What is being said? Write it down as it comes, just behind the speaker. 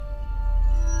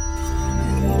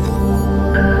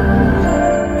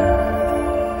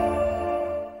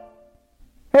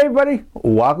everybody.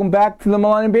 Welcome back to the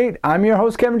Millennium Beat. I'm your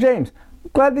host, Kevin James.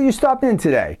 Glad that you stopped in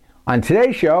today. On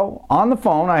today's show, on the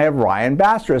phone, I have Ryan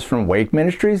Bastress from Wake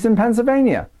Ministries in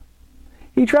Pennsylvania.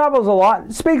 He travels a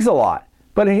lot, speaks a lot,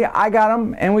 but I got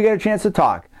him and we get a chance to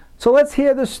talk. So let's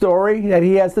hear the story that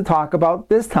he has to talk about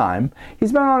this time.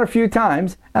 He's been on a few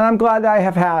times, and I'm glad I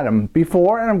have had him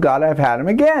before, and I'm glad I've had him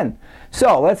again.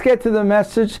 So let's get to the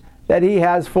message that he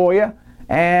has for you,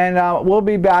 and we'll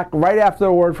be back right after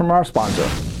a word from our sponsor.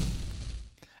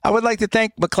 I would like to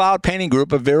thank McLeod Painting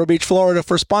Group of Vero Beach, Florida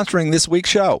for sponsoring this week's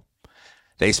show.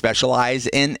 They specialize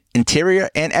in interior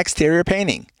and exterior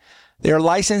painting. They are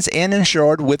licensed and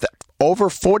insured with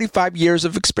over 45 years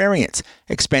of experience,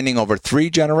 expanding over 3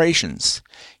 generations.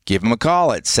 Give them a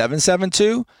call at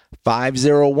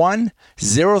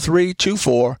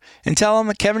 772-501-0324 and tell them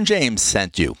that Kevin James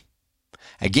sent you.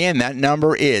 Again, that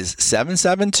number is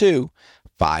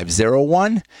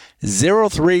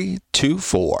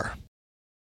 772-501-0324.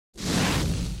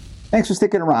 Thanks for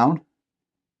sticking around.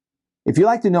 If you'd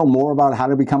like to know more about how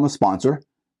to become a sponsor,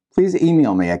 please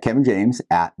email me at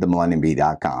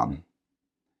kevinjames@themillenniumbee.com.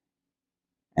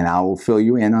 And I will fill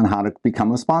you in on how to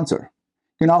become a sponsor.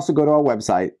 You can also go to our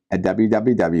website at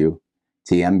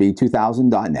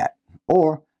www.tmb2000.net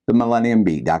or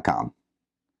themillenniumbee.com.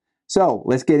 So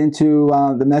let's get into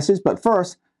the message, but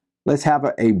first, let's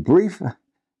have a brief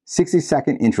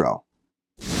 60-second intro.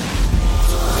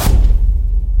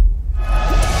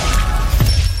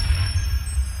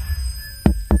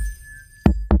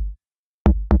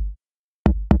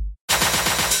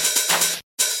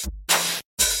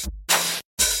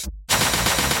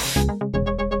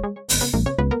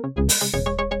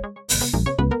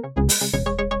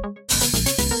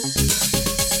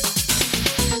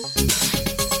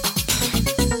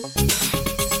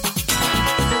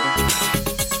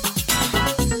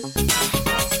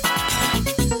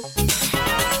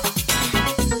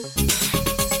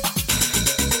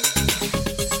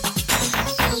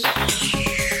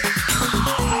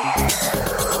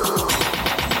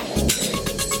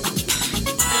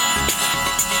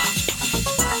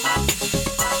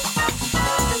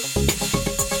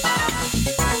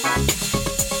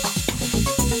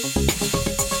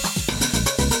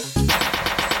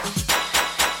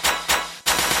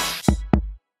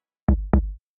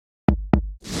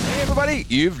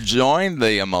 You've joined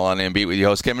the Millennium Beat with your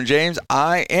host, Kevin James.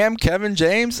 I am Kevin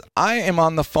James. I am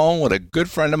on the phone with a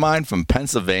good friend of mine from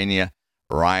Pennsylvania,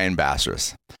 Ryan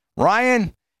Bastress.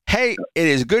 Ryan, hey, it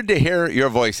is good to hear your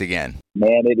voice again.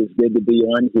 Man, it is good to be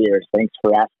on here. Thanks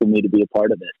for asking me to be a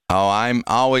part of it. Oh, I'm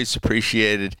always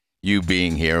appreciated you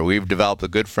being here. We've developed a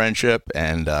good friendship,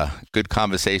 and good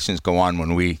conversations go on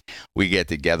when we get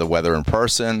together, whether in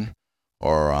person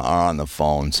or on the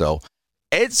phone. So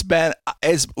it's been,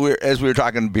 as we were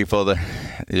talking before the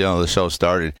show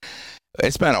started,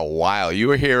 it's been a while. You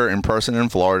were here in person in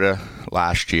Florida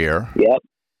last year. Yep.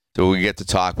 So we get to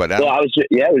talk about that. Well,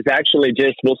 it was actually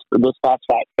just this past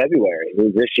February. It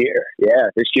was this year. Yeah,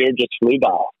 this year just flew by.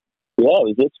 Yeah, it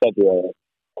was this February.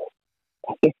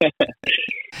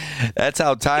 That's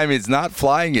how time is not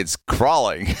flying, it's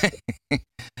crawling.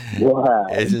 Wow.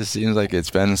 It just seems like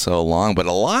it's been so long, but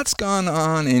a lot's gone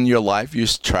on in your life. You're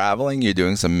traveling, you're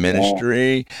doing some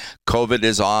ministry. Yeah. COVID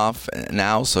is off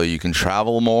now, so you can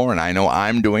travel more. And I know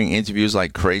I'm doing interviews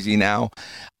like crazy now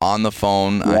on the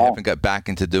phone. Yeah. I haven't got back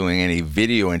into doing any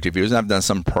video interviews. I've done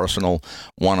some personal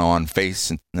one-on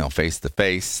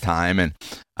face-to-face time, and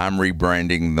I'm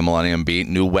rebranding the Millennium Beat,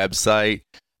 new website.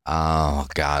 Oh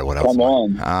God, what else? Come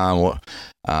on.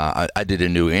 I did a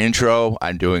new intro.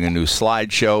 I'm doing a new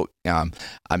slideshow. I'm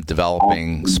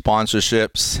developing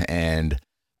sponsorships and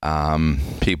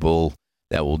people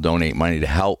that will donate money to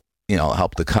help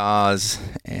the cause,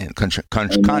 and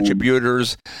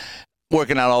contributors.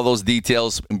 Working out all those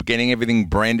details, getting everything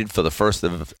branded for the first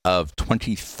of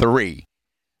 23.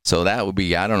 So that would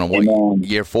be, I don't know what,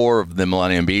 year 4 of the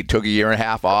Millennium Beat. Took a year and a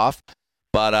half off.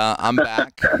 But I'm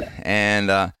back,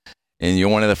 and you're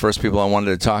one of the first people I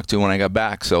wanted to talk to when I got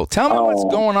back. So tell me what's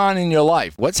going on in your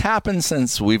life. What's happened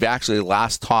since we've actually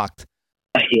last talked?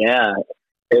 Yeah,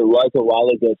 it was a while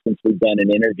ago since we've done an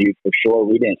interview for sure.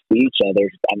 We didn't see each other.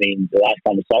 I mean, the last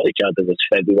time we saw each other was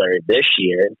February this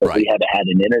year, but right. We haven't had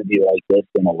an interview like this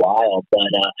in a while. But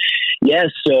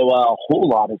so a whole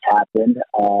lot has happened.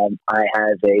 I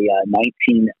have a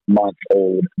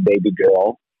 19-month-old baby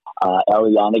girl,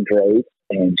 Eliana Grace.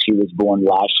 And she was born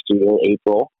last year,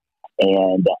 April.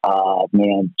 And,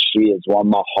 man, she has won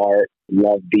my heart.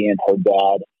 Love being her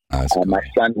dad. Cool. My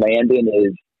son, Landon,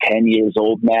 is 10 years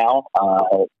old now,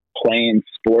 playing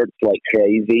sports like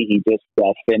crazy. He just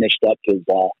finished up his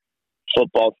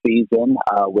football season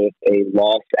with a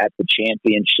loss at the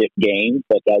championship game,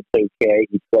 but that's okay.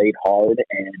 He played hard,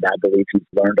 and I believe he's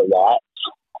learned a lot.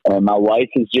 My wife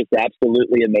is just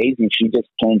absolutely amazing. She just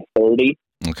turned 30.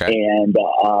 Okay. And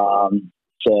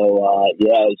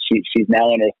she's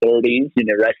now in her 30s,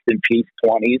 rest in peace,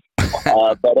 20s.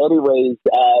 But anyways,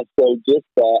 so just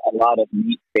a lot of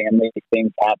neat family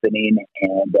things happening,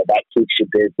 and that keeps you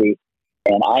busy.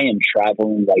 And I am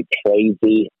traveling like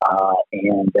crazy.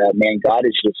 Man, God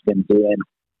has just been doing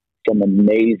some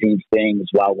amazing things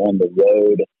while on the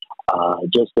road.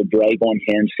 Just to brag on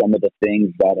him, some of the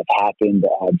things that have happened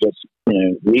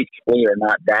recently or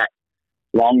not that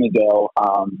long ago.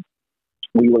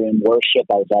 We were in worship.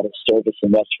 I was at a service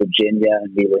in West Virginia,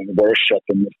 and we were in worship,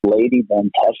 and this lady then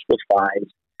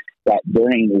testifies that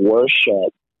during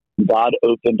worship, God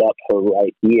opened up her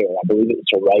right ear. I believe it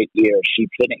was her right ear. She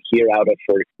couldn't hear out of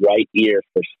her right ear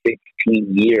for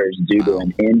 16 years due to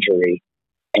an injury.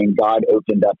 And God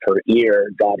opened up her ear.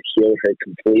 God healed her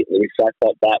completely. So I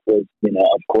thought that was,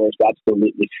 of course,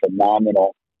 absolutely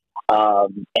phenomenal.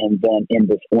 And then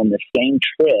on the same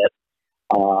trip,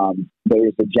 there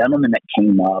was a gentleman that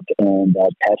came up and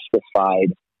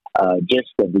testified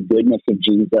just of the goodness of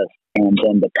Jesus. And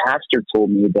then the pastor told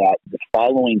me that the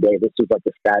following day, this was like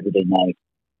a Saturday night,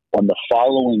 on the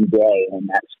following day, on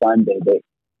that Sunday, that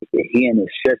he and his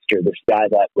sister, this guy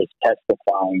that was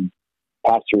testifying,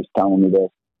 pastor was telling me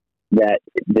this, that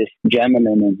this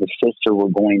gentleman and his sister were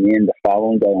going in the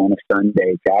following day on a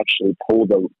Sunday to actually pull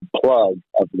the plug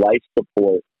of life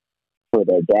support for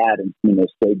their dad and,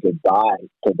 say goodbye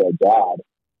to their dad.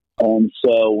 And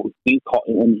so he called,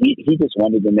 and he just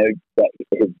wanted to know that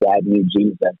his dad knew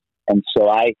Jesus. And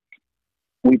so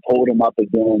we pulled him up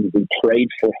again. We prayed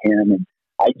for him, and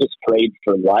I just prayed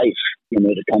for life,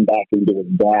 to come back into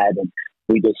his dad. And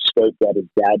we just spoke that his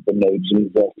dad would know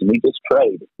Jesus, and we just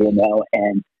prayed, and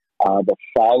the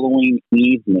following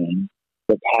evening,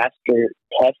 the pastor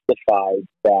testified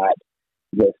that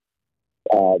the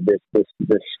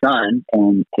son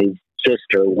and his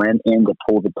sister went in to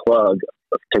pull the plug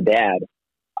to dad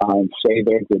and say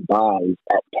their goodbyes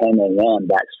at 10 a.m.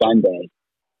 that Sunday.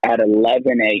 At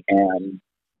 11 a.m.,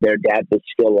 their dad was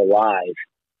still alive.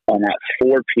 And at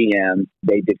 4 p.m.,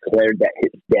 they declared that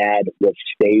his dad was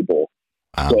stable.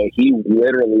 Wow. So he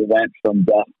literally went from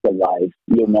death to life,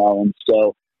 and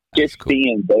so just cool.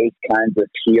 Seeing those kinds of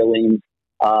healings,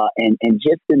 and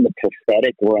just in the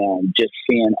prophetic realm, just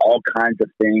seeing all kinds of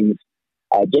things,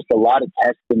 just a lot of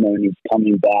testimonies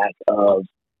coming back of,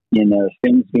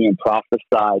 things being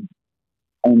prophesied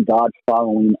and God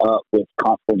following up with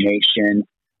confirmation,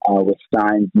 with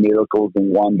signs, miracles,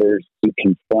 and wonders to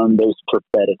confirm those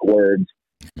prophetic words,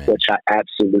 Amen. Which I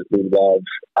absolutely love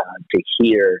to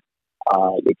hear,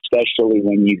 especially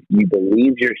when you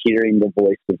believe you're hearing the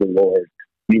voice of the Lord.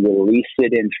 You release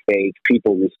it in faith,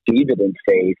 people receive it in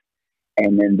faith,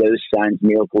 and then those signs,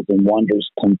 miracles, and wonders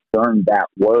confirm that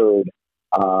word.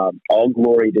 All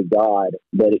glory to God,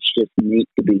 but it's just neat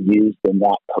to be used in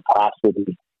that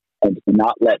capacity and to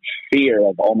not let fear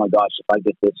of, oh my gosh, if I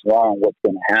get this wrong, what's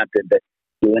going to happen? But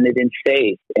doing it in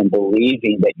faith and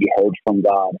believing that you heard from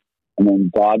God, and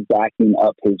then God backing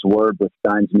up his word with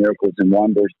signs, miracles, and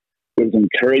wonders is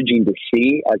encouraging to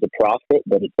see as a prophet,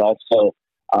 but it's also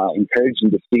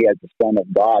encouraging to see as the son of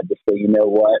God, to say, you know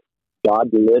what, God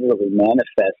literally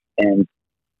manifests and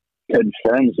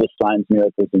confirms with signs,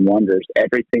 miracles, and wonders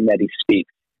everything that he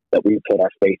speaks that we put our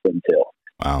faith into.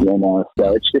 Wow.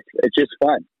 So it's just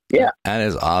fun. Yeah. That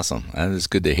is awesome. That is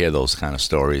good to hear those kind of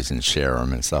stories and share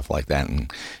them and stuff like that,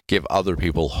 and give other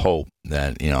people hope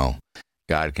that,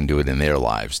 God can do it in their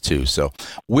lives too. So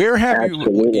where have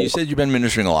you said you've been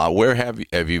ministering a lot. Where have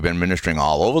you been ministering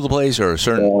all over the place or a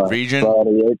certain region?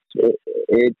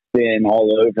 It's been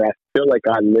all over. I feel like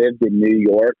I lived in New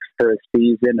York for a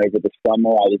season over the summer.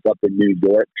 I was up in New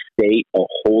York State a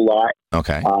whole lot.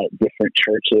 Okay. Different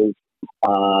churches.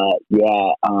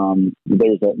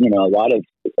 There's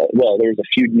there's a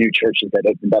few new churches that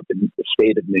opened up in the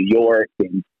state of New York,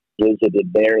 and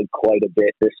visited there quite a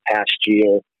bit this past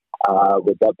year.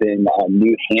 Was up in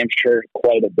New Hampshire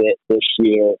quite a bit this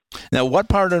year. Now, what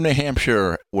part of New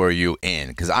Hampshire were you in?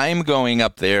 Because I am going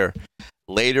up there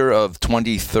later of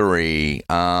 23.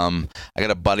 I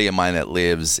got a buddy of mine that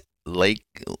lives Lake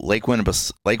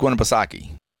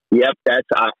Winnipesaukee. Yep,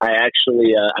 I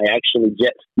actually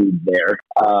jet skied there,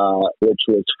 which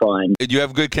was fun. Did you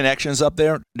have good connections up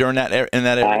there during that in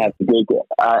that area?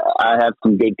 I have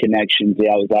some good connections.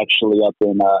 Yeah, I was actually up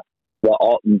in the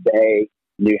Alton Bay,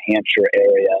 New Hampshire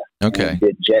area. Okay. And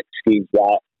did jet skis.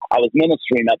 I was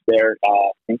ministering up there.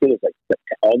 I think it was like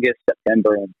August,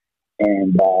 September,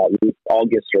 and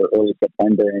August or early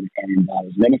September, and I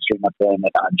was ministering up there, and a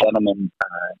gentleman,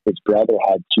 his brother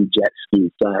had 2 jet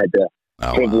skis, so I had the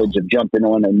privilege of jumping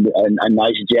on a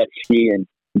nice jet ski and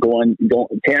going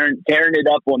tearing it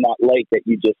up on that lake that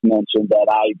you just mentioned. That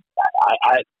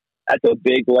I that's a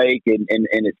big lake, and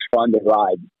it's fun to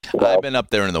ride. So, I've been up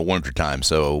there in the wintertime,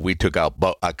 so we took out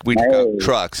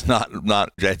trucks, not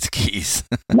jet skis.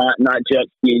 not jet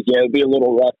skis. Yeah, it'd be a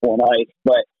little rough on ice,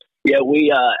 but yeah,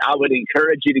 I would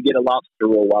encourage you to get a lobster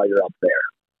roll while you're up there.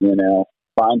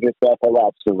 Find yourself a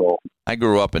lobster roll. I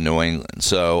grew up in New England,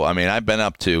 so I mean, I've been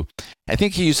up to. I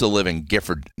think he used to live in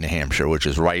Gifford, New Hampshire, which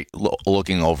is right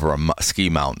looking over a ski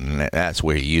mountain. That's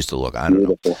where he used to look. I don't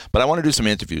know, but I want to do some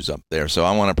interviews up there, so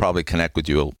I want to probably connect with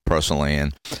you personally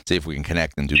and see if we can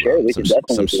connect and do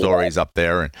some stories up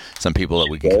there and some people that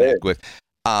we can connect with.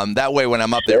 That way, when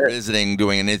I'm up there visiting,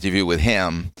 doing an interview with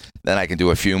him, then I can do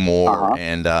a few more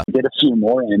and get a few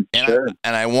more in.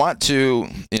 And I want to,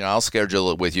 I'll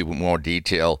schedule it with you with more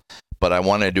detail. But I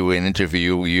want to do an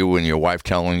interview, you and your wife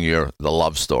telling the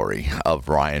love story of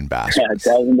Ryan Bastress.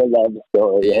 Yeah, telling the love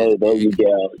story. Hey, there you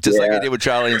go. Just like I did with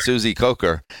Charlie and Susie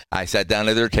Coker. I sat down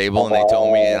at their table and they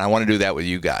told me, and I want to do that with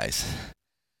you guys.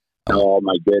 Oh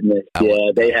my goodness!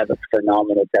 Yeah, they have a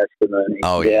phenomenal testimony.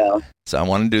 Oh yeah. So I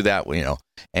want to do that,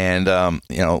 and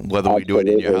whether we do it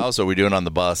in your house or we do it on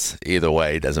the bus, either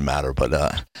way, it doesn't matter. But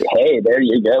hey, there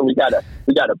you go. We gotta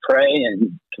pray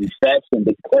and confess and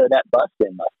declare that bus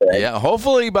in, my friend. Yeah,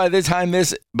 hopefully by the time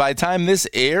this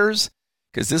airs,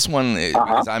 because this one,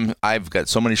 because I've got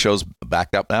so many shows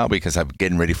backed up now because I'm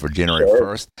getting ready for January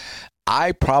 1st.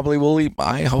 I probably will.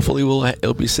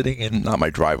 It'll be sitting in not my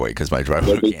driveway because my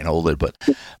driveway can't hold it, but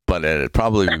it'll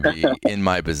probably be in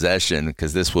my possession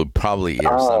because this will probably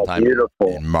air sometime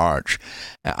in March.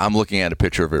 I'm looking at a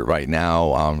picture of it right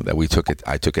now that we took it.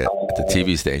 I took it at the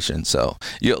TV station, so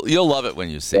you'll love it when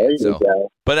you see it. So,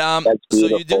 but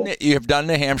so you have done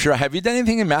New Hampshire. Have you done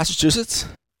anything in Massachusetts?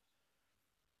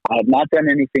 I have not done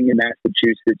anything in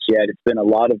Massachusetts yet. It's been a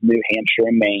lot of New Hampshire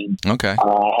and Maine. Okay.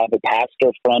 I have a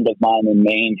pastor friend of mine in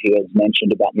Maine who has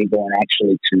mentioned about me going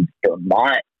actually to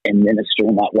Vermont and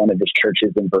ministering at one of his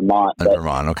churches in Vermont.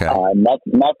 Vermont, okay.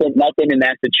 Nothing in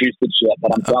Massachusetts yet,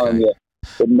 but I'm telling you,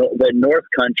 the North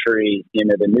Country,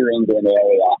 the New England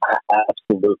area, I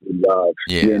absolutely love.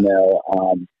 Yeah.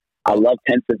 I love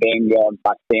Pennsylvania.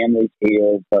 My family's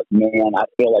here, but man, I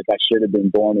feel like I should have been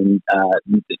born in,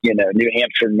 New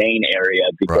Hampshire, Maine area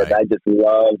because I just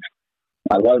love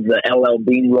the LL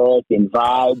Bean look and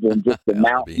vibes and just the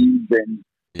mountains and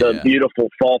the beautiful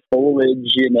fall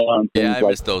foliage, And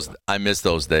I miss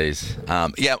those days.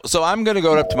 So I'm going to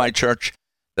go up to my church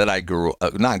that I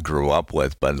not grew up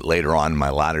with, but later on in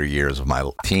my latter years of my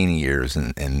teen years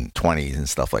and 20s and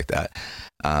stuff like that.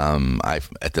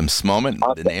 At this moment,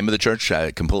 the name of the church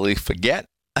I completely forget,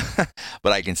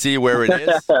 but I can see where it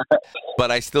is. But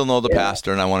I still know the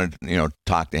pastor, and I want to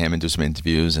talk to him and do some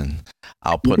interviews, and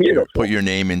I'll put your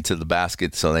name into the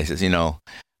basket. So they says,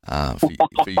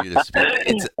 for you to speak.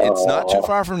 It's not too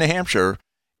far from New Hampshire.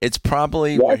 It's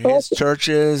probably where his church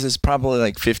is. It's probably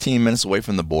like 15 minutes away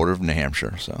from the border of New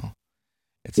Hampshire. So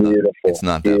it's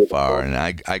not that far. And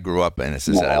I grew up, and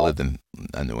I lived in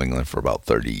New England for about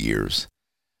 30 years.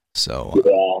 So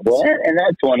and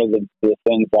that's one of the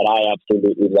things that I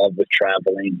absolutely love with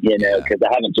traveling. Because I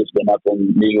haven't just been up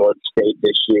in New York State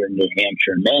this year, New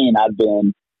Hampshire, Maine. I've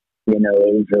been,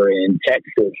 over in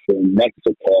Texas and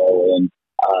Mexico and.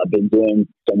 Been doing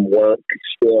some work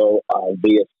still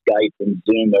via Skype and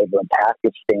Zoom over in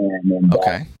Pakistan,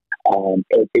 and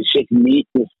it's just neat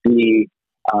to see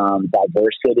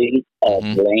diversity of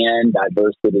land,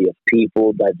 diversity of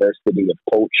people, diversity of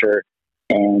culture,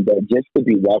 and just to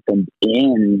be welcomed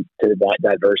into that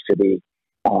diversity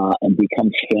and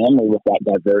become family with that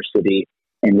diversity,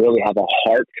 and really have a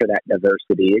heart for that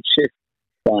diversity. It's just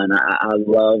fun. I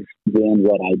love doing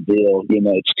what I do.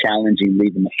 It's challenging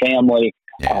leaving the family.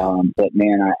 But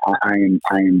man, I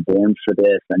am born for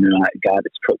this. I know God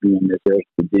has put me on this earth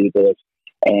to do this,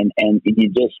 and you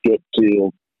just get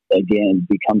to again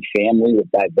become family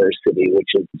with diversity, which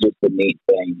is just a neat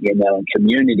thing, And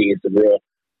community is a real,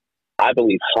 I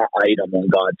believe, hot item on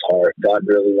God's heart. God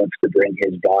really wants to bring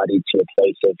His body to a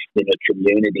place of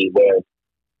community where,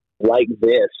 like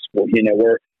this,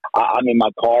 I'm in my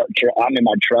car, I'm in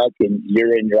my truck, and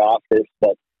you're in your office,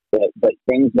 but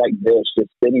things like this, just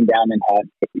sitting down and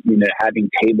having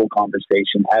table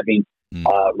conversation, having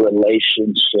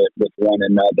relationship with one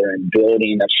another, and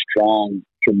building a strong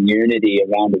community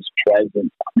around His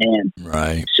presence, man,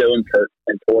 right? So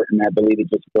important. I believe it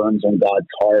just burns on God's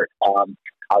heart.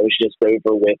 I was just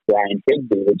over with Brian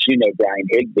Higbee, which you know Brian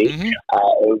Higbee,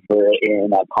 over in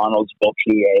Connellsville,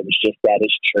 PA. I was just at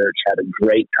his church, had a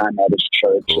great time at his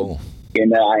church. Cool.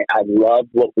 And, I love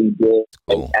what we did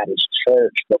at his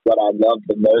church, but what I loved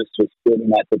the most was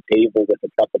sitting at the table with a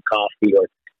cup of coffee or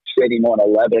sitting on a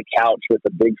leather couch with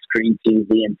a big screen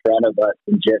TV in front of us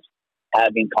and just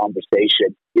having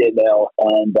conversation, and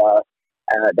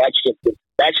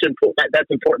that's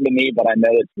important to me, but I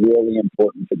know it's really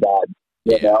important to God.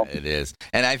 You know? It is.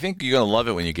 And I think you're going to love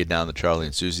it when you get down to Charlie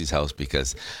and Susie's house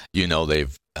because,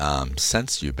 they've,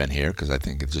 since you've been here, because I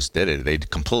think it just did it, they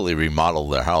completely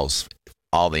remodeled their house,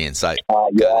 all the inside.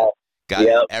 Got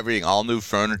everything, all new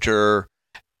furniture,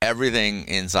 everything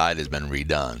inside has been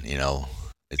redone,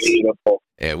 It's beautiful.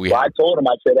 Yeah, I told him,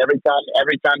 I said, every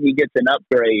time he gets an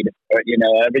upgrade, or,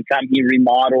 every time he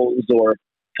remodels or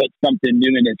puts something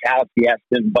new in his house, he has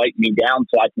to invite me down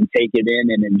so I can take it in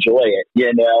and enjoy it,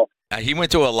 He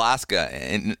went to Alaska,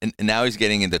 and now he's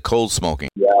getting into cold smoking.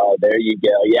 Yeah, there you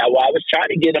go. Yeah, well, I was trying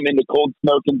to get him into cold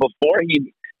smoking before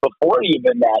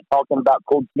even that, talking about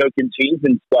cold smoking cheese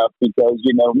and stuff, because,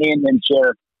 me and him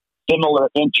share similar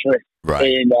interests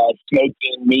in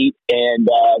smoking meat and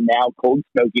now cold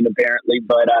smoking, apparently.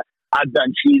 But I've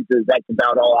done cheeses. That's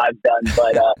about all I've done.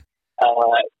 But,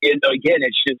 again,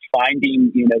 it's just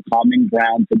finding, common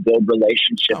ground to build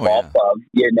relationship off of,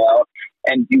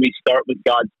 and we start with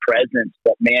God's presence.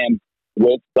 But, man,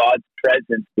 with God's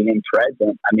presence being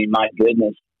present, I mean, my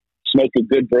goodness, smoke a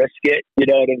good brisket, you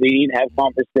know what I mean? Have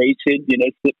conversation,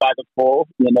 sit by the pool.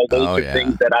 Those are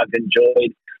things that I've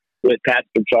enjoyed with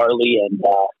Pastor Charlie and,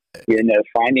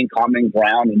 finding common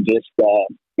ground and just,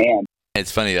 man.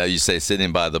 It's funny you say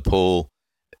sitting by the pool.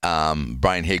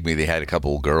 Brian Higbee, they had a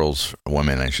couple of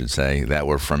women, I should say, that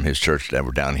were from his church that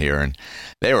were down here, and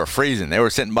they were freezing. They were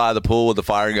sitting by the pool with the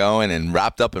fire going and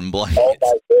wrapped up in blankets. Oh,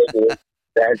 my goodness.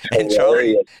 That's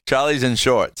hilarious. Charlie's in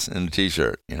shorts and a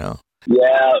T-shirt, Yeah,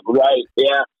 right.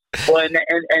 Yeah. Well, and I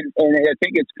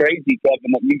think it's crazy,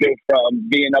 Kevin, that you go from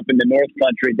being up in the North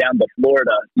Country down to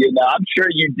Florida. I'm sure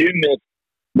you do miss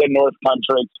the North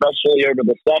Country, especially over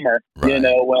the summer. Right.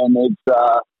 When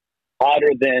it's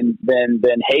hotter than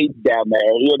Hayes down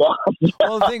there.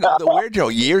 Well, the weird Joe.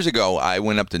 Years ago, I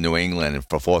went up to New England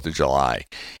for 4th of July.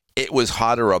 It was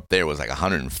hotter up there. It was like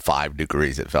 105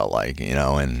 degrees, it felt like,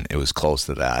 and it was close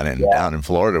to that. And down in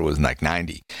Florida, it was like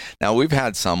 90. Now, we've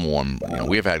had some warm,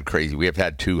 we've had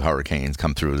 2 hurricanes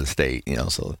come through the state,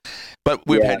 but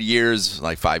we've had years,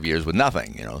 like 5 years with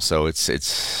nothing, so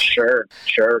it's. Sure.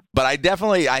 But I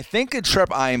think the trip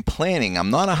I'm planning, I'm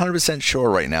not 100% sure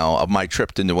right now of my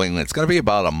trip to New England. It's going to be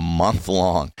about a month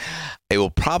long. It will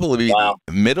probably be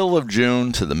middle of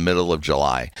June to the middle of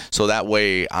July. So that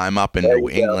way I'm up in New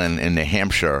England, in New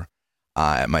Hampshire,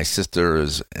 at my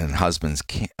sister's and husband's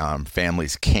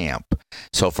family's camp.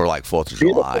 So for like 4th of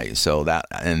July. So that,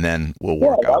 and then we'll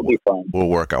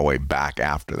work our way back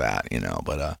after that,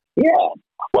 but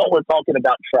well, we're talking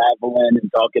about traveling and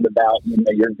talking about,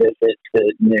 your visit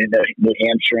to New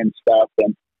Hampshire and stuff.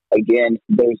 And again,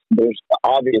 there's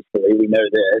obviously, we know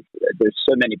this, there's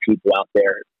so many people out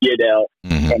there,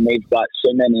 and they've got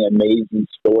so many amazing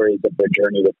stories of their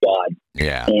journey with God.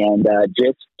 Yeah. And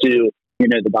just to,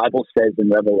 the Bible says in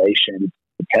Revelation,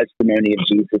 the testimony of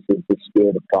Jesus is the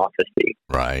spirit of prophecy.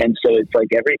 Right. And so it's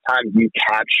like every time you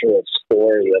capture a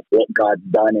story of what God's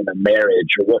done in a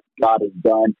marriage or what God has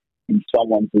done in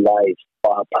someone's life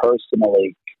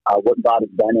personally, what God has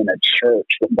done in a church,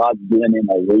 what God's doing in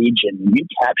a region, when you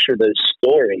capture those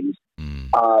stories,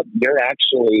 you're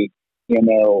actually,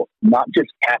 not just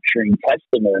capturing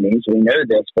testimonies, we know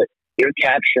this, but you're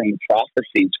capturing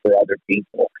prophecies for other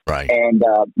people. Right. And,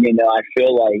 I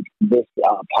feel like this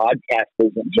podcast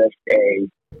isn't just a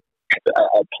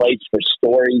place for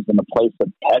stories and a place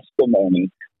of testimony,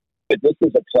 but this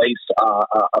is a place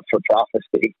for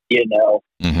prophecy,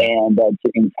 and to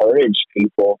encourage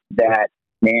people that,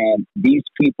 man, these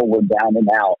people were down and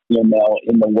out, in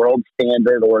the world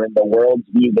standard or in the world's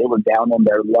view, they were down on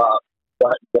their luck,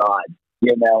 but God,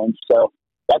 and so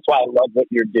that's why I love what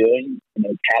you're doing,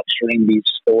 capturing these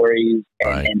stories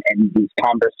and these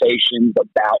conversations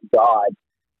about God,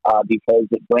 because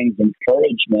it brings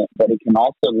encouragement, but it can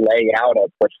also lay out a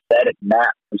prophetic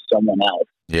map for someone else,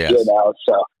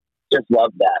 so just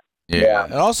love that. Yeah.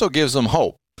 It also gives them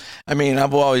hope. I mean,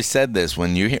 I've always said this,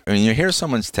 when you hear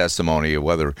someone's testimony of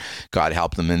whether God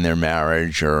helped them in their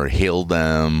marriage or healed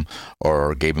them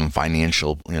or gave them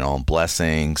financial,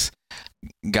 blessings,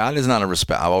 God is not a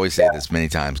respect. I've always said this many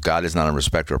times. God is not a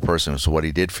respecter of persons. So what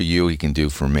He did for you, He can do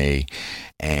for me.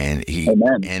 And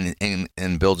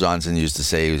and Bill Johnson used to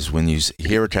say is when you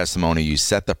hear a testimony, you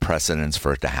set the precedence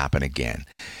for it to happen again.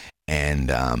 And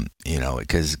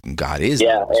because God is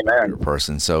not a respecter of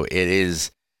persons. So it is,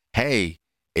 hey,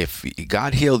 if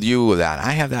God healed you of that,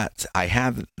 I have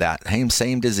that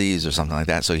same disease or something like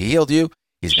that. So He healed you.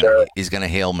 He's gonna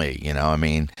heal me. I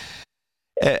mean.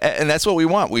 And that's what we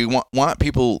want. We want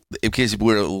people, because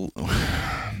we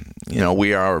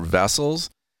are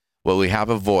vessels. Well, we have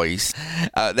a voice.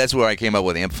 That's where I came up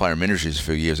with Amplifier Ministries a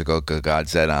few years ago, because God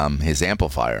said His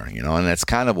amplifier, and that's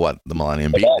kind of what the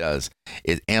Millennium Beat does.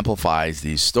 It amplifies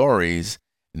these stories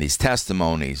and these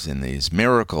testimonies and these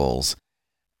miracles,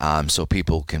 so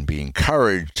people can be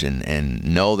encouraged and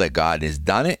know that God has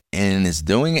done it and is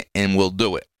doing it and will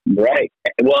do it. Right.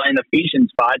 Well, in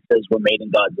Ephesians 5 says we're made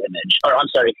in God's image.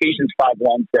 Ephesians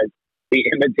 5:1 says the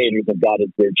imitators of God as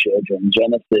their children.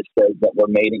 Genesis says that we're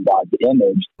made in God's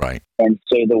image. Right. And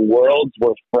so the worlds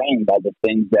were framed by the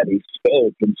things that He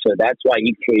spoke. And so that's why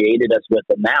He created us with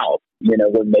a mouth.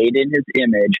 We're made in His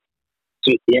image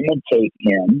to imitate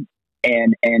Him.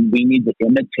 And we need to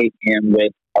imitate Him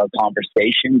with our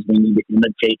conversations. We need to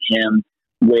imitate Him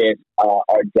with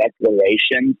our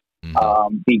declarations.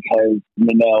 Because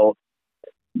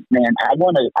man, I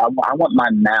want my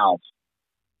mouth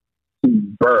to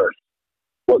birth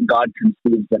what God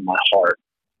conceives in my heart.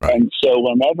 Right. And so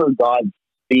whenever God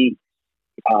speaks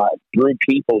through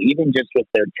people, even just with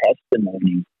their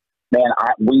testimony, man,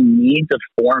 we need to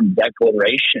form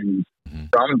declarations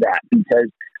from that, because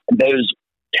those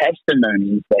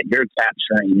testimonies that you're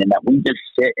capturing and that we just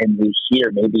sit and we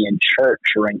hear maybe in church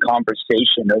or in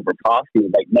conversation over coffee,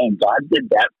 like, man, God did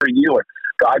that for you, or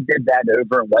God did that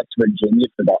over in West Virginia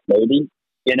for that lady,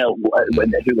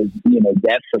 who was,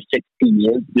 deaf for 16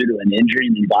 years due to an injury,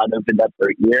 and then God opened up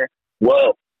her ear.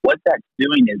 Whoa, what that's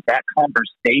doing is that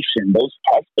conversation, those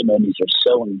testimonies are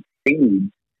sowing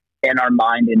seeds in our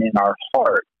mind and in our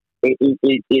heart. It's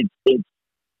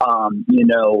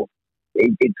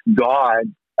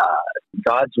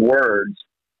God's words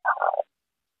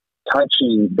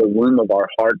touching the womb of our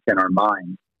hearts and our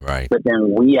minds. Right. But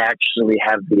then we actually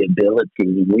have the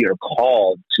ability, we are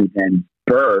called to then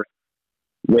birth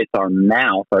with our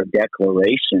mouth, our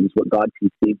declarations, what God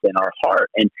conceived in our heart.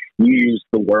 And you use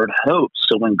the word hope.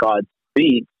 So when God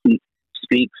speaks, He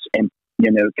speaks and,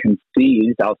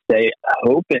 conceives, I'll say,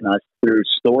 hope in us through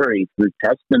story, through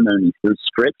testimony, through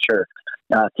scripture,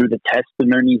 through the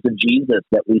testimonies of Jesus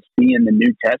that we see in the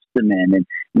New Testament, and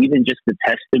even just the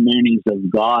testimonies of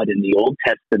God in the Old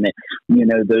Testament.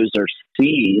 Those are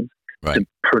seeds to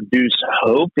produce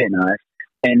hope in us.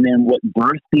 And then what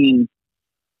birthing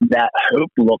that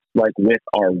hope looks like with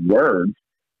our words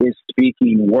is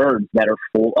speaking words that are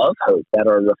full of hope, that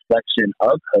are a reflection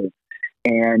of hope.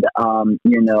 And, I'm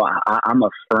a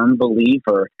firm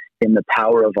believer in the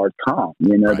power of our tongue.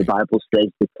 The Bible says,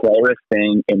 declare a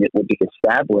thing and it will be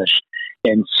established.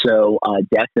 And so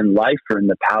death and life are in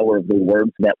the power of the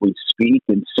words that we speak.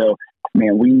 And so,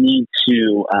 man, we need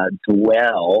to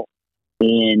dwell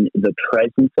in the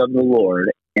presence of the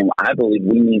Lord. And I believe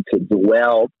we need to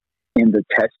dwell in the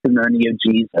testimony of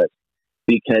Jesus,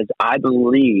 because I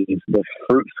believe the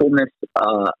fruitfulness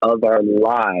of our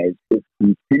lives is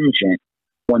contingent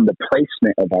on the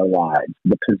placement of our lives,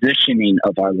 the positioning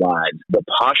of our lives, the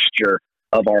posture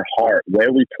of our heart,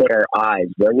 where we put our eyes,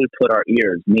 where we put our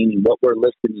ears, meaning what we're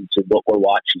listening to, what we're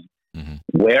watching.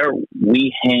 Where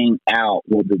we hang out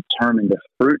will determine the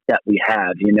fruit that we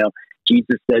have.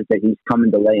 Jesus says that He's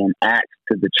coming to lay an axe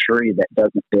to the tree that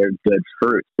doesn't bear good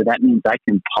fruit. So that means I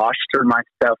can posture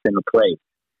myself in a place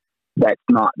that's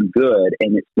not good,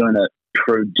 and it's going to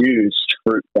produce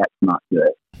fruit that's not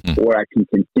good. Or I can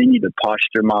continue to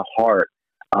posture my heart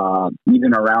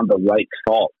even around the right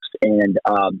thoughts and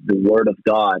the Word of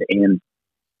God, and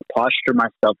posture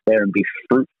myself there and be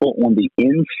fruitful on the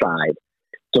inside,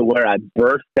 to where I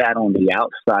birth that on the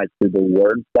outside through the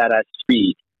words that I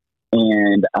speak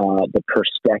and the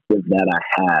perspective that I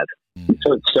have. And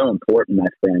so it's so important, my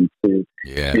friend, to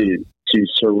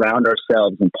surround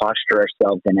ourselves and posture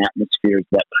ourselves in atmospheres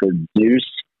that produce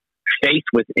faith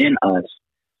within us,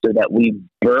 so that we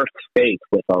birth faith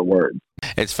with our words.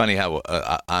 It's funny how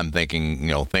I'm thinking,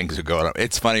 things are going up.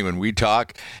 It's funny when we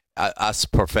talk, us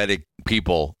prophetic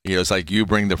people, it's like you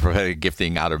bring the prophetic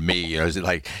gifting out of me. It's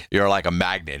like you're like a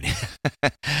magnet.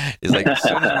 It's like as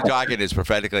soon as we're talking, it's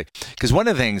prophetically. Because one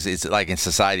of the things is, like, in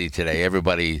society today,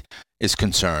 everybody is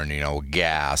concerned,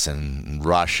 gas and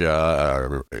Russia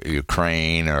or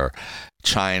Ukraine or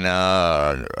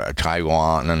China or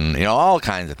Taiwan, and all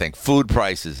kinds of things, food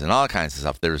prices and all kinds of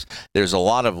stuff. There's a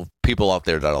lot of people out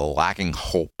there that are lacking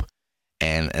hope,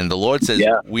 and the Lord says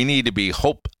we need to be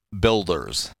hope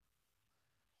builders.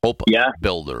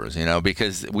 Builders,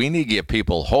 because we need to give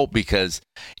people hope, because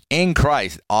in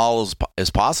Christ all is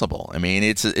possible. I mean,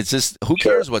 it's just, who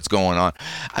cares what's going on?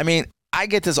 I mean, I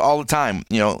get this all the time.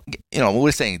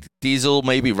 We're saying diesel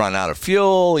maybe run out of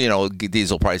fuel.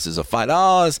 Diesel prices of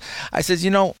 $5. I says,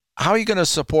 how are you going to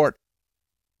support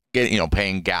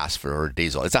paying gas for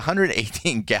diesel? It's a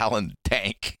 118 gallon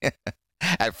tank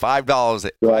at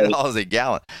 $5 a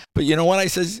gallon. But you know what? I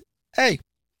says, hey,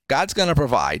 God's going to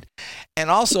provide. And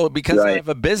also, because I have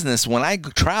a business, when I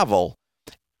travel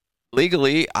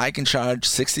legally, I can charge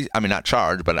not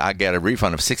charge, but I get a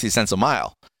refund of 60 cents a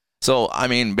mile. So, I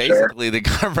mean, basically the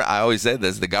government, I always say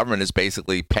this, the government is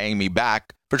basically paying me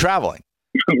back for traveling.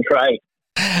 Right.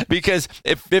 Because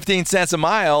if 15 cents a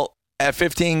mile at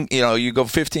 15, you go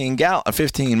 15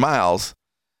 miles,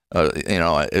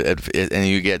 and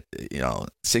you get,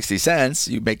 60 cents,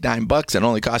 you make $9 and it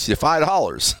only costs you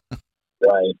 $5.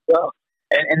 Right. Well,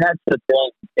 and that's the thing.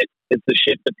 It's a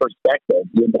shift of perspective,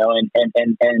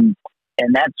 and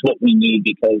that's what we need,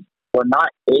 because we're not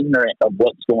ignorant of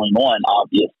what's going on.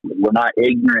 Obviously, we're not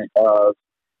ignorant of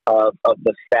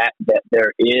the fact that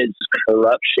there is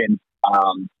corruption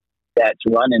that's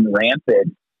running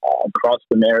rampant across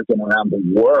America and around the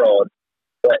world.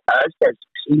 But us as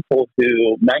people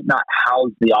who might not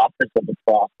house the office of a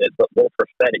prophet, but we're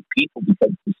prophetic people,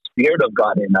 because the Spirit of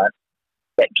God in us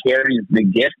that carries the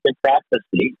gift of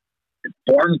prophecy,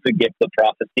 forms the gift of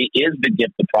prophecy, is the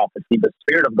gift of prophecy. The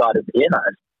Spirit of God is in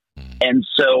us. And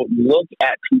so look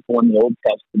at people in the Old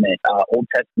Testament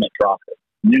prophets,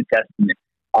 New Testament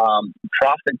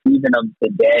prophets even of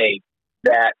today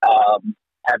that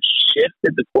have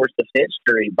shifted the course of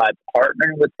history by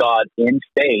partnering with God in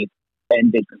faith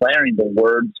and declaring the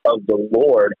words of the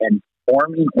Lord and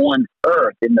forming on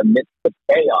earth in the midst of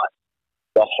chaos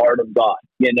the heart of God.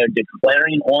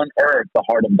 Declaring on earth the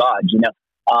heart of God.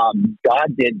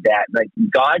 God did that. Like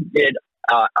God did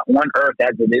on earth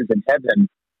as it is in heaven.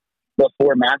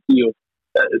 Before Matthew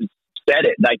said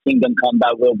it, thy kingdom come,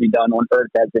 thy will be done on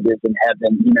earth as it is in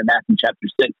heaven. Matthew chapter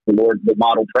 6, the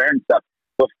model prayer and stuff.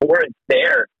 Before it's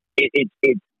there,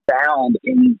 it's found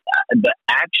in the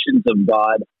actions of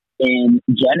God in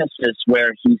Genesis,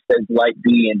 where he says, light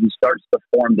be, and he starts to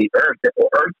form the earth. The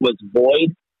earth was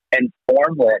void and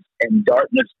formless, and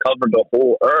darkness covered the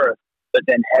whole earth. But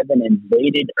then heaven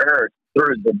invaded earth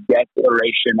through the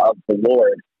declaration of the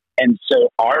Lord. And so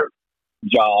our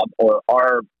job, or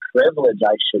our privilege,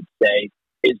 I should say,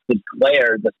 is to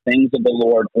declare the things of the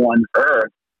Lord on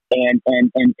earth and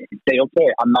say,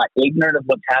 okay, I'm not ignorant of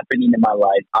what's happening in my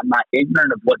life. I'm not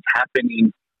ignorant of what's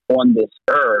happening on this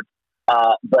earth.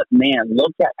 But man,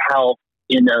 look at how,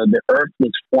 the earth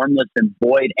was formless and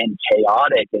void and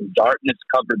chaotic, and darkness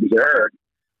covered the earth.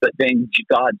 But then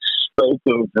God spoke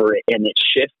over it and it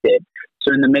shifted.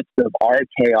 So in the midst of our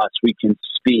chaos, we can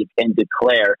speak and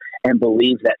declare and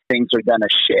believe that things are going to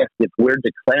shift if we're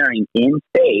declaring in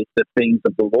faith the things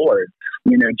of the Lord.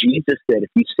 Jesus said, if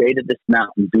you say to this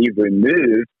mountain, be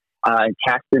removed and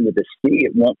cast into the sea,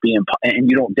 it won't be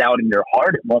and you don't doubt in your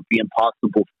heart, it won't be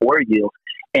impossible for you.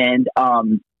 And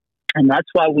that's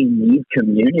why we need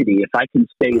community. If I can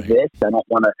say this, I don't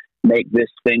want to make this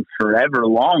thing forever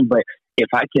long, but if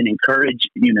I can encourage,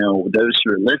 those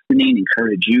who are listening,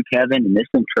 encourage you, Kevin, and this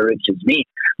encourages me,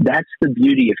 that's the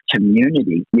beauty of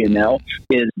community,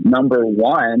 is number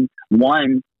one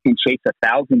can chase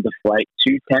 1,000 to flight,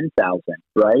 2, 10,000,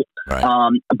 right?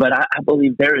 But I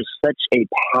believe there is such a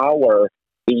power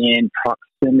in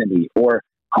proximity or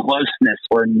closeness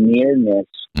or nearness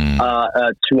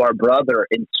to our brother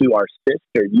and to our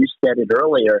sister. You said it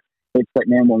earlier. It's like,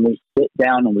 man, when we sit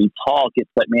down and we talk, it's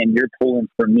like, man, you're pulling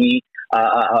for me,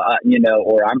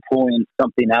 or I'm pulling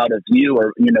something out of you,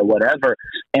 or, whatever.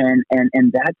 And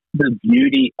that's the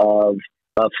beauty of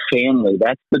family.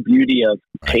 That's the beauty of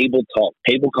table talk,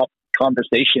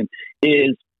 conversation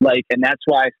is like, and that's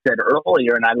why I said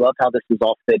earlier, and I love how this is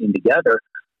all fitting together.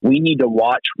 We need to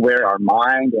watch where our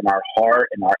mind and our heart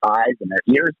and our eyes and our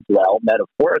ears dwell,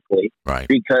 metaphorically,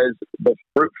 because the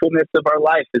fruitfulness of our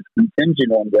life is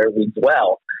contingent on where we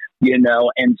dwell,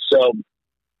 And so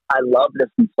I love this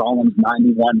in Psalms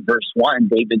 91, verse 1.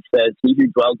 David says, he who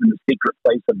dwells in the secret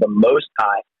place of the Most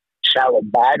High shall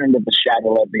abide under the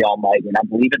shadow of the Almighty. And I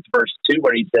believe it's verse 2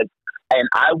 where he says, and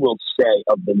I will say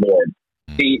of the Lord.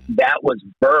 See, that was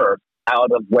birthed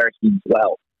out of where he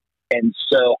dwelt. And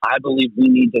so I believe we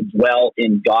need to dwell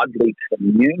in godly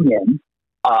communion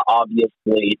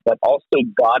obviously, but also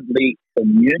godly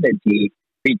community,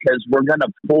 because we're going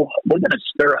to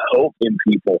stir hope in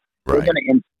people. Right. We're going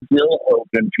to instill hope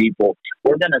in people.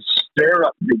 We're going to stir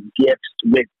up the gifts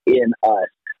within us.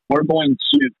 We're going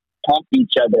to pump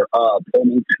each other up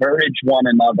and encourage one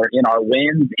another in our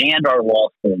wins and our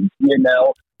losses, you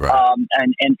know? Right.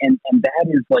 And that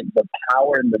is like the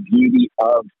power and the beauty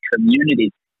of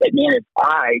community. That, man, if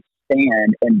I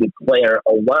stand and declare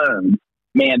alone,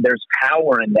 man, there's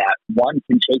power in that. One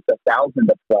can chase 1,000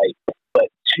 to flight, but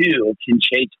two can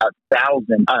chase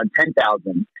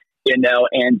 10,000. You know,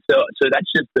 and so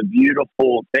that's just the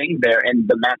beautiful thing there. And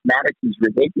the mathematics is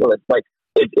ridiculous. Like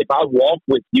if I walk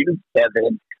with you,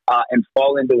 Kevin, and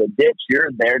fall into a ditch,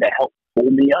 you're there to help pull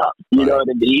me up. You know what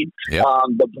I mean? Yep.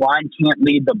 The blind can't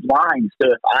lead the blind. So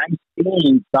if I'm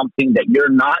seeing something that you're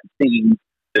not seeing,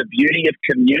 the beauty of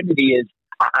community is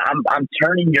I'm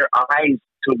turning your eyes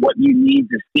to what you need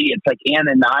to see. It's like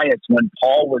Ananias when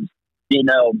Paul was, you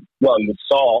was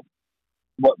Saul.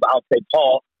 I'll say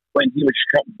Paul. When he was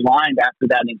struck blind after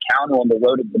that encounter on the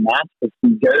road of Damascus, he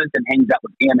goes and hangs out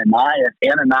with Ananias.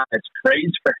 Ananias prays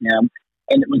for him,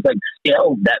 and it was like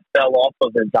scales that fell off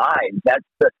of his eyes. That's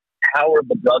the power of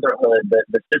the brotherhood,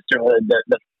 the sisterhood,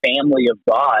 the family of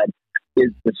God,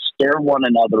 is to stir one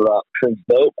another up,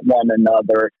 provoke one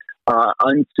another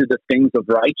unto the things of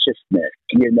righteousness.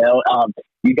 You know,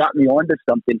 you got me onto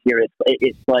something here.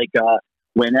 It's like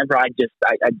whenever I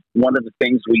one of the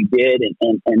things we did,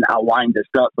 and I'll wind this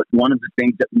up, but one of the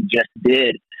things that we just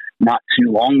did not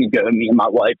too long ago, me and my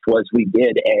wife, was we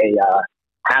did a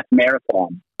half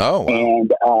marathon. Oh, wow.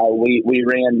 And we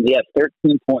ran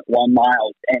 13.1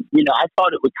 miles. And, you know, I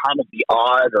thought it would kind of be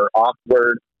odd or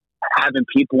awkward having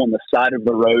people on the side of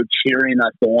the road cheering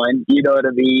us on, you know what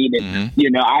I mean? And, you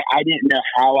know, I didn't know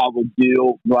how I would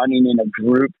do running in a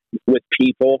group with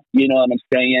people, you know what I'm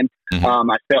saying?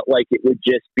 I felt like it would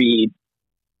just be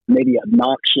maybe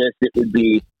obnoxious. It would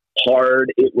be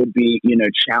hard. It would be, you know,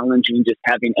 challenging just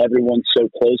having everyone so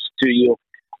close to you.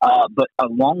 But a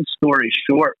long story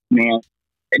short, man,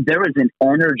 there was an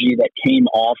energy that came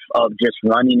off of just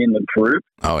running in the group.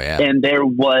 Oh, yeah. And there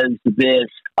was this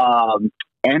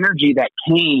energy that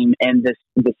came, and this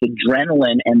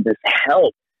adrenaline and this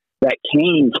help that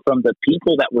came from the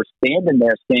people that were standing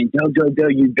there saying, go,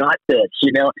 you got this,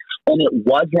 you know, and it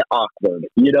wasn't awkward.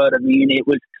 You know what I mean?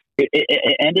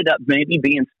 It ended up maybe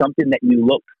being something that you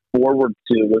look forward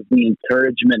to, was the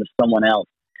encouragement of someone else.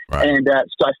 Right. And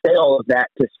so I say all of that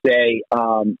to say,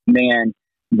 man,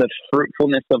 the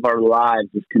fruitfulness of our lives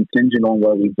is contingent on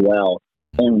where we dwell,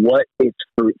 and what is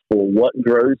fruitful, what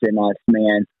grows in us,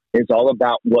 man, is all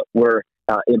about what we're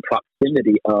in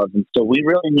proximity of. And so we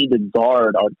really need to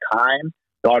guard our time,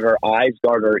 guard our eyes,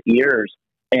 guard our ears,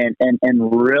 and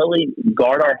really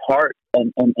guard our heart,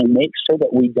 and make sure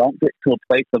that we don't get to a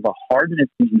place of a hardness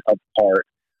of heart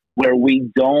where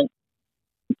we don't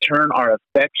turn our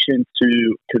affection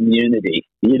to community,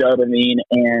 you know what I mean?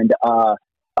 And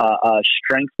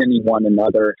strengthening one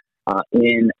another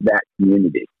in that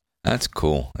community. That's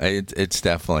cool. It's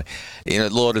definitely, you know,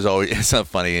 the Lord is always, it's so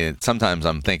funny. Sometimes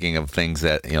I'm thinking of things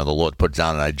that, you know, the Lord puts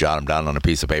down and I jot them down on a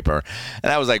piece of paper. And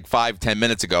that was like 5-10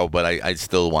 minutes ago, but I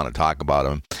still want to talk about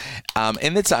them.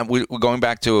 And this time, we're going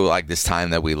back to like this time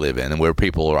that we live in and where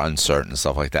people are uncertain and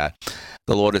stuff like that.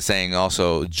 The Lord is saying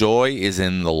also, joy is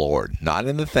in the Lord, not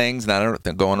in the things not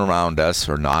going around us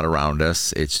or not around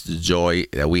us. It's the joy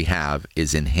that we have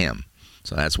is in Him.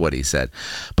 So that's what he said.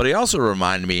 But he also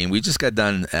reminded me, and we just got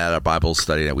done at our Bible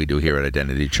study that we do here at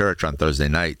Identity Church on Thursday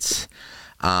nights.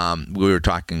 We were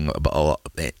talking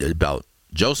about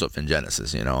Joseph in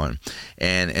Genesis, you know,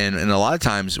 and a lot of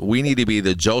times we need to be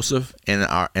the Joseph in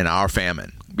our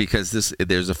famine, because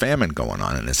there's a famine going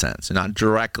on in a sense, not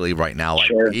directly right now like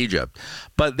Egypt,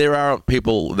 but there are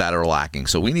people that are lacking.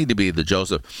 So we need to be the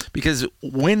Joseph, because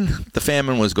when the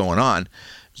famine was going on,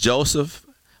 Joseph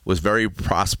was very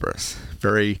prosperous,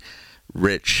 very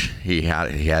rich. He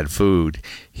had food.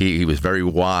 He was very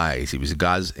wise.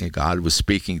 God was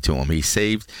speaking to him. He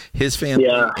saved his family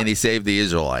and he saved the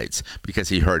Israelites because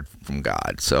he heard from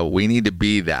God. So we need to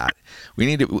be that. We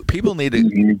need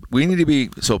to be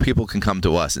so people can come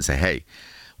to us and say, "Hey,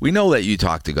 we know that you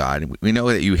talk to God. We know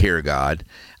that you hear God.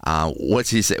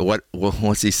 What's he say?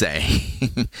 What's he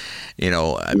saying?" You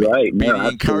know, right? Be the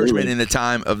encouragement in the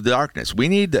time of darkness. We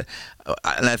need to,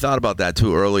 and I thought about that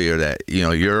too earlier. That, you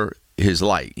know, you're His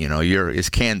light. You know, you're His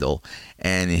candle,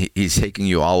 and He's taking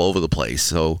you all over the place.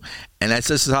 So, and that's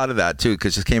just thought of that too,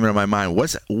 because it came into my mind.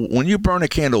 When you burn a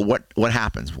candle, what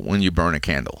happens when you burn a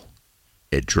candle?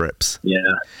 it drips. Yeah.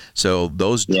 So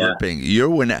those dripping,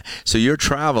 you're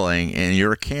traveling and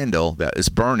you're a candle that is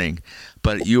burning,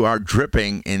 but you are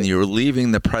dripping and you're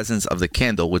leaving the presence of the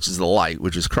candle, which is the light,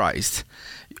 which is Christ,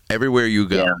 everywhere you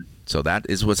go. Yeah. So that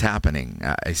is what's happening.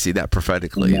 I see that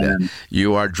prophetically, that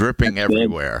you are dripping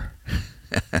everywhere.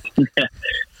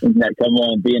 Come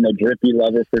on, being a drippy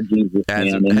lover for Jesus,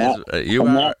 man.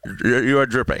 You are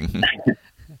dripping.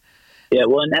 Yeah,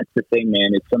 well, and that's the thing, man.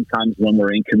 It's sometimes when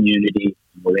we're in community,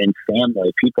 we're in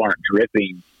family, people aren't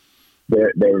dripping.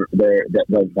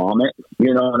 They'll vomit.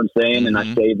 You know what I'm saying? And I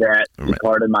say that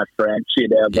part of my French,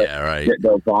 but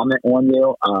they'll vomit on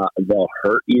you. They'll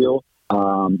hurt you.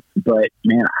 But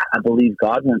man, I believe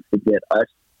God wants to get us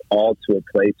all to a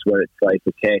place where it's like,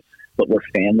 okay, but we're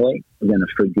family. We're going to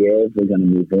forgive. We're going to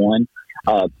move on.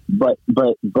 But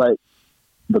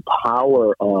the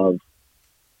power of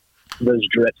those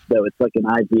drips, though, it's like an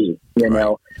IV. You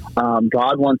know,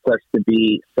 God wants us to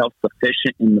be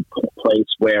self-sufficient in the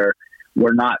place where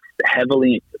we're not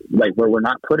heavily, like where we're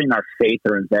not putting our faith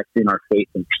or investing our faith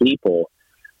in people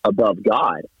above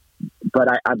God. But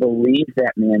I believe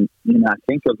that, man, I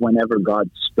think of whenever God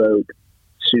spoke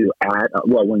to Adam,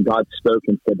 when God spoke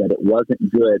and said that it wasn't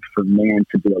good for man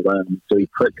to be alone. So he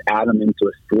puts Adam into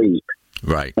a sleep.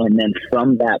 Right. And then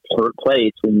from that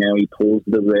place, we know he pulls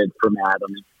the rib from Adam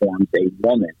and forms a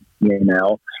woman,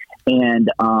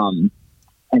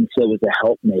 and so it was a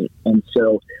helpmate. And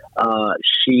so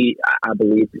she, I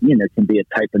believe, can be a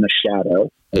type and a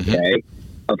shadow,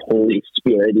 of Holy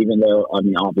Spirit, even though,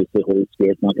 obviously Holy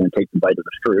Spirit's not going to take the bite of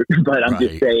the fruit, but I'm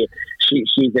just saying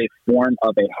she's a form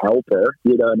of a helper,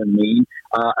 you know what I mean?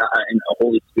 And the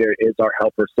Holy Spirit is our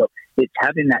helper. So it's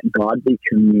having that godly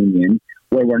communion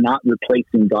where we're not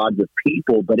replacing God with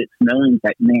people, but it's knowing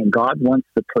that, man, God wants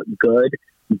to put good,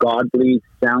 godly,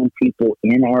 sound people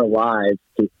in our lives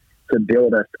to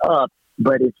build us up.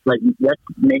 But it's like, let's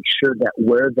make sure that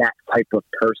we're that type of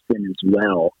person as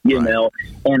well, you know?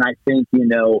 And I think,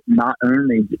 not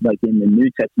only like in the New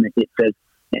Testament, it says,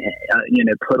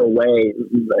 put away,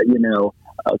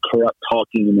 corrupt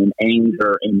talking and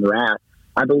anger and wrath.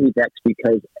 I believe that's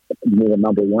because,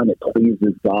 number one, it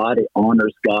pleases God, it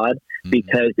honors God,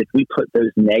 because if we put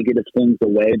those negative things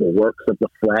away, the works of the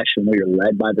flesh, and we are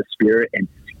led by the Spirit, and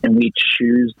we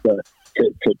choose to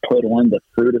put on the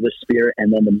fruit of the Spirit,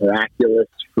 and then the miraculous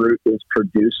fruit is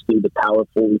produced through the power of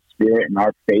Holy Spirit and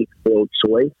our faith-filled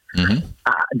choice,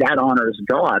 that honors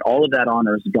God. All of that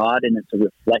honors God, and it's a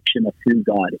reflection of who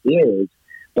God is.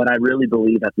 But I really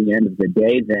believe at the end of the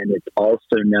day, then, it's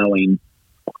also knowing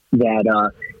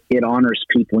that it honors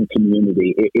people in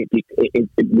community.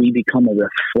 We become a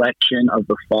reflection of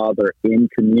the Father in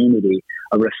community,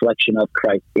 a reflection of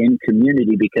Christ in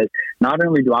community, because not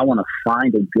only do I want to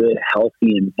find a good,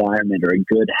 healthy environment or a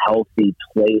good, healthy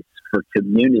place for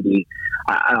community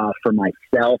for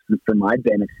myself and for my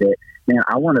benefit, man,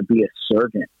 I want to be a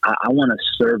servant. I want to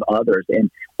serve others. And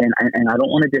I don't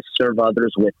want to just serve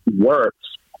others with works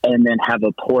and then have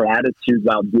a poor attitude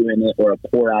while doing it, or a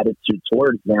poor attitude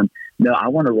towards them. No, I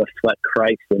want to reflect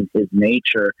Christ and his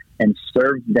nature and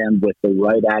serve them with the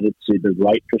right attitude, the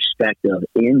right perspective,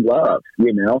 in love,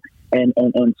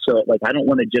 And so, like, I don't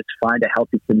want to just find a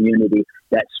healthy community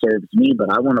that serves me,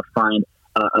 but I want to find,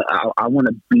 I want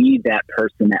to be that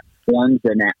person that forms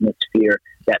an atmosphere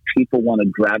that people want to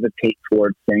gravitate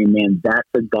towards, saying, man, that's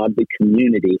a godly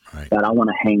community that I want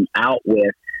to hang out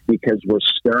with, because we're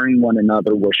stirring one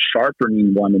another, we're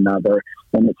sharpening one another,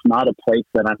 and it's not a place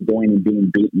that I'm going and being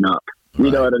beaten up.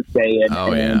 You know what I'm saying?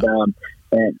 Oh,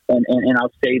 and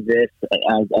I'll say this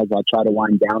as I try to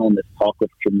wind down on this talk of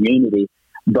community,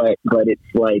 but it's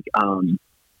like,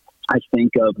 I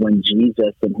think of when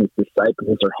Jesus and his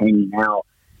disciples are hanging out,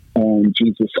 and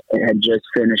Jesus had just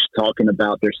finished talking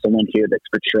about, there's someone here that's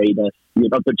betrayed us,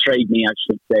 betrayed me, I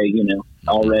should say,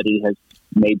 already has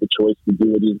made the choice to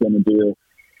do what he's going to do.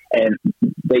 And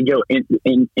they go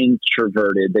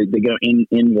introverted. They go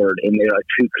inward, and they're like,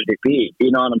 who could it be?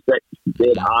 You know what I'm saying?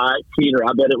 Did I, Peter?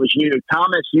 I bet it was you.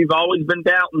 Thomas, you've always been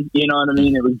doubting. You know what I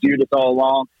mean? It was Judas all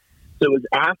along. So it was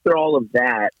after all of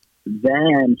that,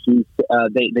 then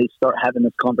they start having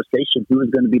this conversation. Who was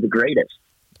going to be the greatest?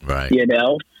 Right.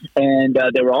 And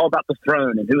they were all about the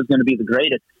throne and who was going to be the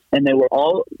greatest. And they were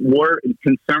all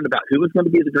concerned about who was going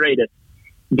to be the greatest,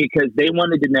 because they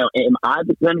wanted to know, am I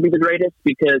going to be the greatest?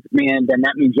 Because, man, then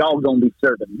that means y'all going to be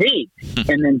serving me.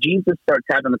 And then Jesus starts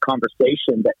having a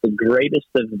conversation that the greatest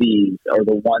of these are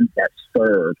the ones that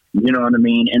serve. You know what I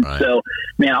mean? And so,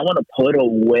 man, I want to put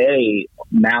away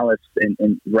malice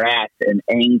and wrath and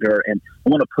anger, and I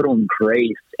want to put on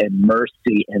grace and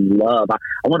mercy and love.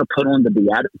 I want to put on the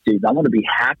Beatitudes. I want to be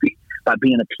happy. by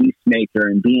being a peacemaker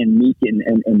and being meek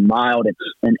and mild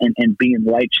and being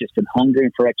righteous and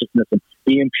hungering for righteousness and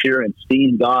being pure and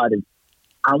seeing God. And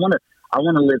I want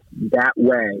to live that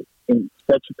way in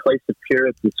such a place of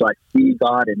purity so I see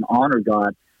God and honor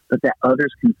God, but that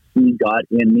others can see God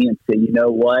in me and say, you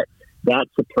know what?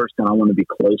 That's a person I want to be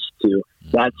close to.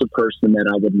 That's a person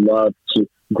that I would love to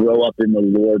grow up in the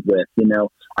Lord with. You know,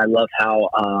 I love how,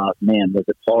 was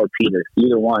it Paul or Peter?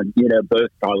 Either one, you know, both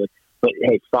probably. But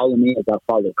hey, follow me as I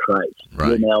follow Christ,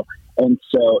 right. You know? And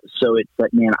so it's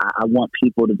like, man, I want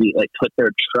people to be like, put their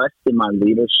trust in my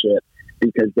leadership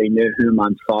because they know whom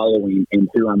I'm following and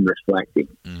who I'm reflecting.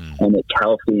 And it's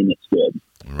healthy and it's good.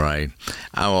 Right.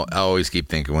 I always keep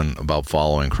thinking about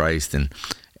following Christ and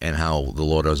how the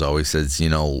Lord always says, you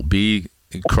know, be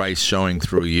Christ showing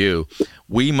through you.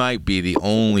 We might be the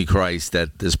only Christ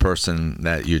that this person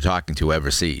that you're talking to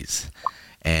ever sees.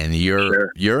 And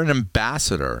you're an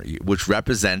ambassador, which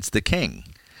represents the King.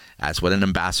 That's what an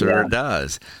ambassador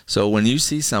does. So when you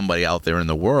see somebody out there in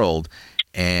the world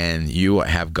and you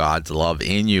have God's love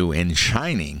in you and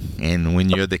shining, and when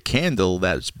you're the candle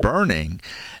that's burning,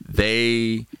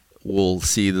 they will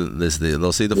see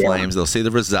they'll see the flames, they'll see the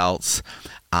results.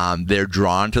 They're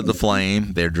drawn to the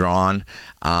flame. They're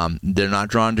not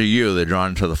drawn to you. They're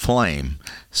drawn to the flame.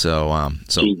 So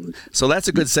that's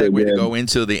a good segue to go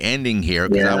into the ending here,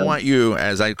 because I want you,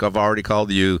 as I've already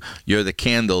called you, you're the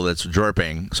candle that's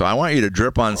dripping. So I want you to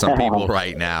drip on some people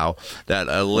right now that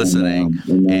are listening,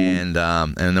 and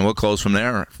then we'll close from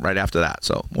there right after that.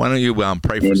 So why don't you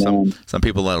pray for some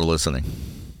people that are listening?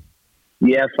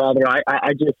 Yeah, Father,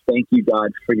 I just thank you,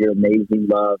 God, for your amazing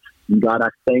love. And God, I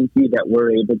thank you that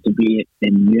we're able to be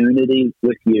in unity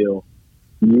with you,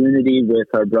 unity with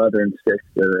our brother and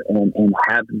sister, and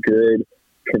have good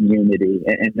community.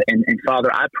 And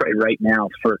Father, I pray right now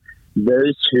for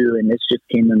those who, and this just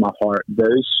came in my heart,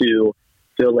 those who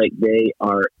feel like they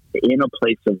are in a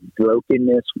place of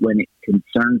brokenness when it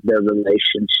concerns their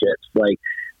relationships. Like,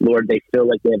 Lord, they feel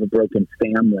like they have a broken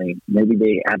family. Maybe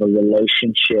they have a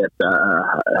relationship,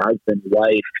 husband,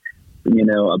 wife, you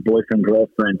know, a boyfriend,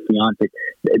 girlfriend, fiance,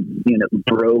 you know,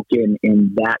 broken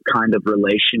in that kind of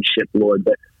relationship, Lord,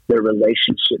 but their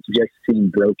relationships just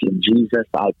seem broken. Jesus,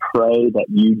 I pray that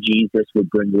you, Jesus, would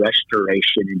bring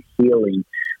restoration and healing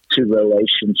to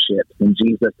relationships. And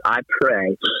Jesus, I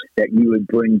pray that you would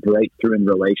bring breakthrough in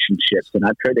relationships. And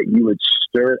I pray that you would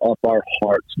stir up our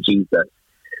hearts, Jesus,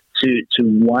 to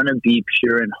want to be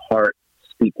pure in heart,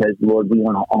 because, Lord, we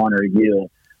want to honor you.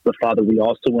 But, Father, we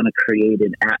also want to create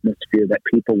an atmosphere that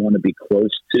people want to be close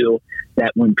to,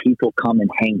 that when people come and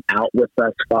hang out with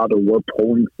us, Father, we're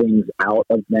pulling things out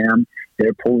of them.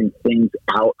 They're pulling things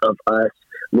out of us.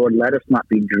 Lord, let us not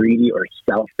be greedy or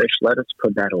selfish. Let us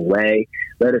put that away.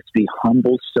 Let us be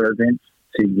humble servants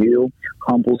to you,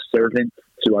 humble servants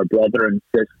to our brother and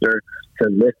sister, to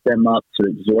lift them up, to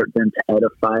exhort them, to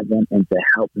edify them, and to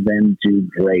help them do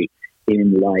great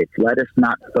in life. Let us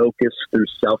not focus through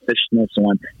selfishness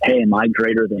on, hey, am I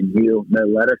greater than you? No,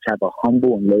 let us have a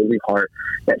humble and lowly heart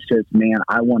that says, man,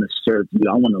 I want to serve you.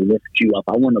 I want to lift you up.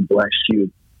 I want to bless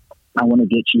you. I want to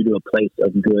get you to a place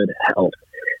of good health.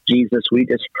 Jesus, we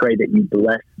just pray that you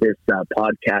bless this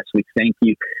podcast. We thank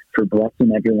you for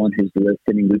blessing everyone who's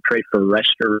listening. We pray for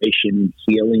restoration and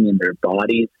healing in their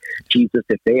bodies. Jesus,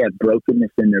 if they have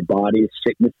brokenness in their bodies,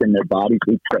 sickness in their bodies,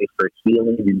 we pray for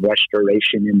healing and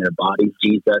restoration in their bodies,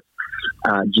 Jesus.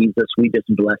 Jesus, we just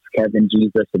bless Kevin,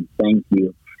 Jesus, and thank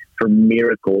you for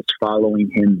miracles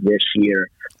following him this year,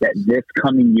 that this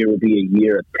coming year will be a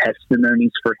year of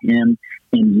testimonies for him,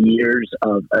 and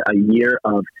a year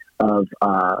of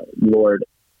Lord,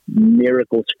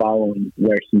 miracles following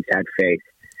where he's had faith.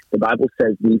 The Bible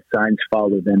says these signs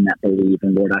follow them that believe.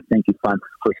 And Lord, I thank you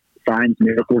for signs,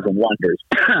 miracles, and wonders.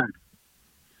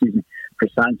 Excuse me, for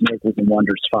signs, miracles, and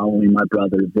wonders following my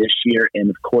brother this year, and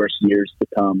of course years to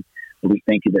come. We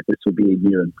thank you that this will be a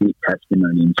year of deep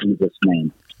testimony in Jesus'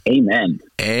 name. Amen.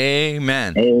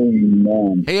 Amen.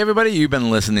 Amen. Hey, everybody, you've been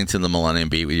listening to The Millennium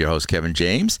Beat with your host, Kevin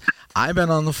James. I've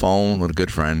been on the phone with a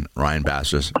good friend, Ryan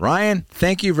Bastress. Ryan,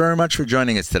 thank you very much for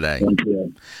joining us today. Thank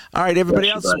you. All right,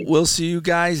 everybody Bless else, you, we'll see you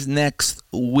guys next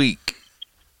week.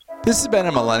 This has been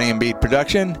a Millennium Beat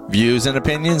production. Views and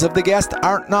opinions of the guest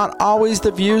are not always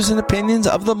the views and opinions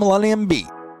of the Millennium Beat.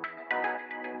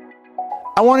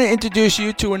 I want to introduce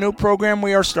you to a new program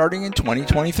we are starting in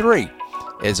 2023. It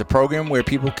is a program where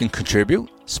people can contribute,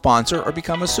 sponsor, or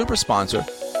become a super sponsor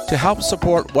to help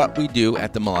support what we do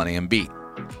at the Millennium Beat.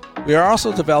 We are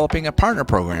also developing a partner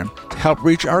program to help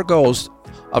reach our goals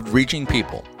of reaching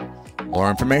people. More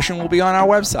information will be on our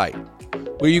website,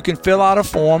 where you can fill out a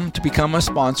form to become a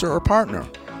sponsor or partner.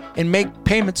 and make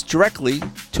payments directly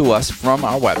to us from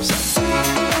our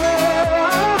website.